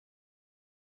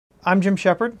I'm Jim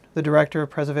Shepard, the Director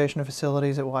of Preservation of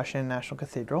Facilities at Washington National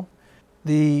Cathedral.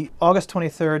 The August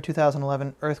 23,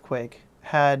 2011 earthquake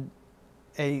had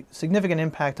a significant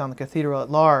impact on the cathedral at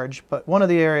large, but one of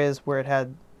the areas where it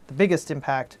had the biggest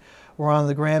impact were on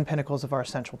the grand pinnacles of our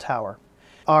central tower.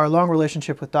 Our long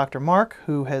relationship with Dr. Mark,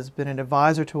 who has been an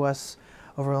advisor to us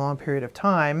over a long period of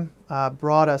time,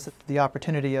 brought us the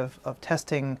opportunity of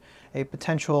testing a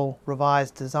potential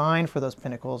revised design for those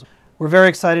pinnacles. We're very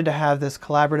excited to have this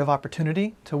collaborative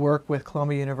opportunity to work with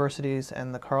Columbia Universities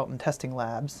and the Carleton testing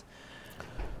labs.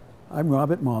 I'm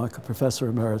Robert Mark, a Professor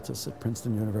Emeritus at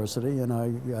Princeton University, and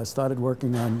I started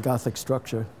working on Gothic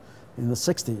structure in the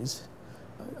 60s.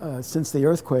 Since the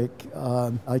earthquake,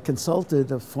 I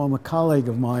consulted a former colleague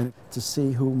of mine to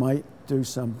see who might do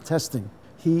some testing.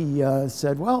 He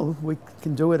said, well, we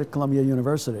can do it at Columbia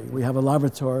University. We have a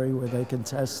laboratory where they can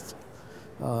test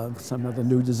some of the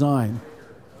new design.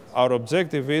 Our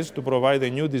objective is to provide a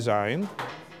new design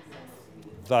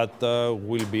that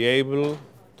will be able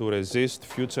to resist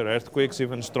future earthquakes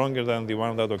even stronger than the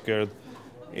one that occurred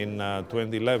in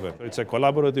 2011. It's a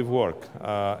collaborative work,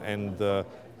 and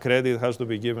credit has to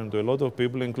be given to a lot of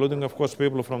people, including, of course,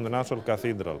 people from the National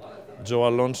Cathedral. Joe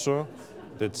Alonso,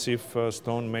 the chief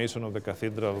stonemason of the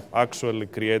cathedral, actually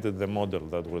created the model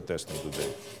that we're testing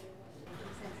today.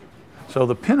 So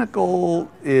the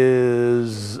Pinnacle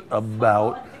is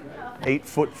about 8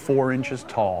 foot 4 inches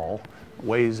tall,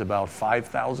 weighs about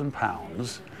 5,000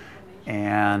 pounds,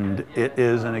 and it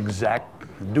is an exact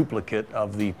duplicate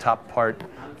of the top part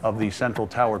of the central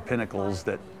tower pinnacles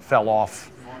that fell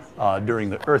off during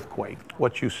the earthquake.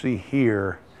 What you see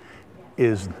here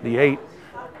is the 8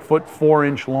 foot 4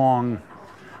 inch long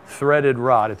threaded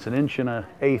rod. It's an 1.1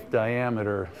 inch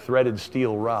diameter threaded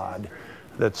steel rod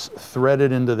that's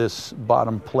threaded into this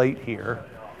bottom plate here,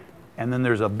 and then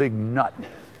there's a big nut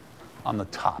on the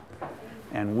top,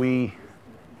 and we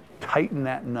tighten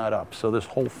that nut up so this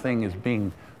whole thing is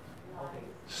being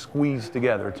squeezed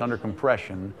together. It's under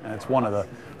compression, and it's one of the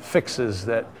fixes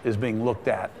that is being looked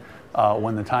at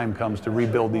when the time comes to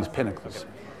rebuild these pinnacles.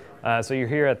 So you're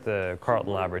here at the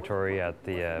Carleton laboratory at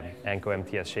the ANCO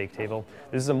MTS shake table.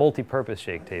 This is a multi-purpose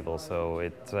shake table, so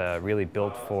it's really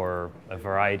built for a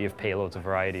variety of payloads, a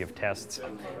variety of tests.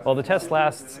 Well, the test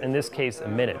lasts, in this case, a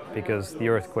minute, because the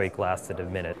earthquake lasted a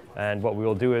minute. And what we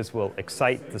will do is we'll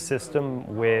excite the system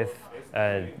with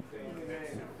a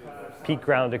peak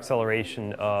ground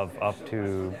acceleration of up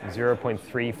to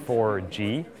 0.34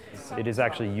 G. It is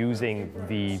actually using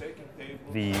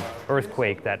the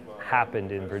earthquake that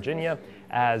happened in Virginia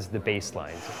as the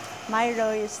baseline. My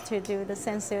role is to do the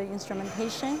sensor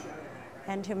instrumentation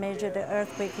and to measure the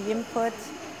earthquake input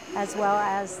as well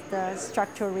as the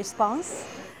structural response.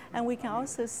 And we can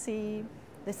also see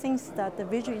the things that the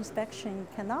visual inspection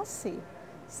cannot see.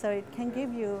 So it can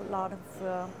give you a lot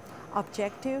of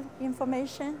objective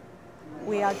information.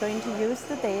 We are going to use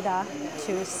the data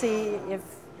to see if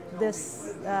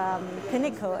this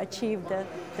pinnacle achieved the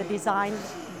design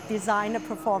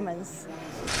performance.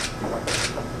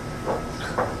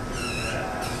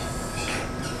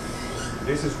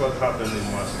 This is what happened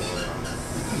in Mexico.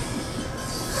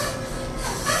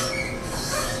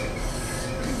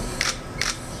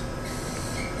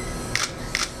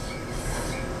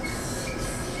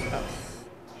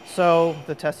 So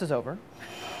the test is over.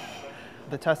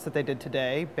 The test that they did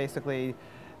today basically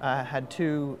had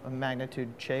 2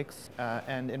 magnitude shakes,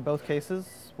 and in both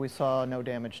cases we saw no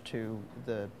damage to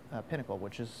the pinnacle,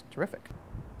 which is terrific.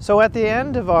 So at the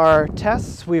end of our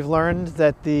tests, we've learned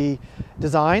that the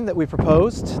design that we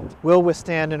proposed will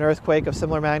withstand an earthquake of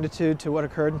similar magnitude to what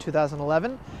occurred in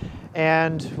 2011,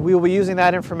 and we will be using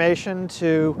that information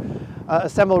to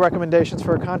assemble recommendations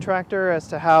for a contractor as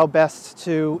to how best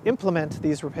to implement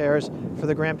these repairs for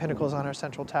the grand pinnacles on our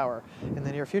central tower in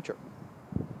the near future.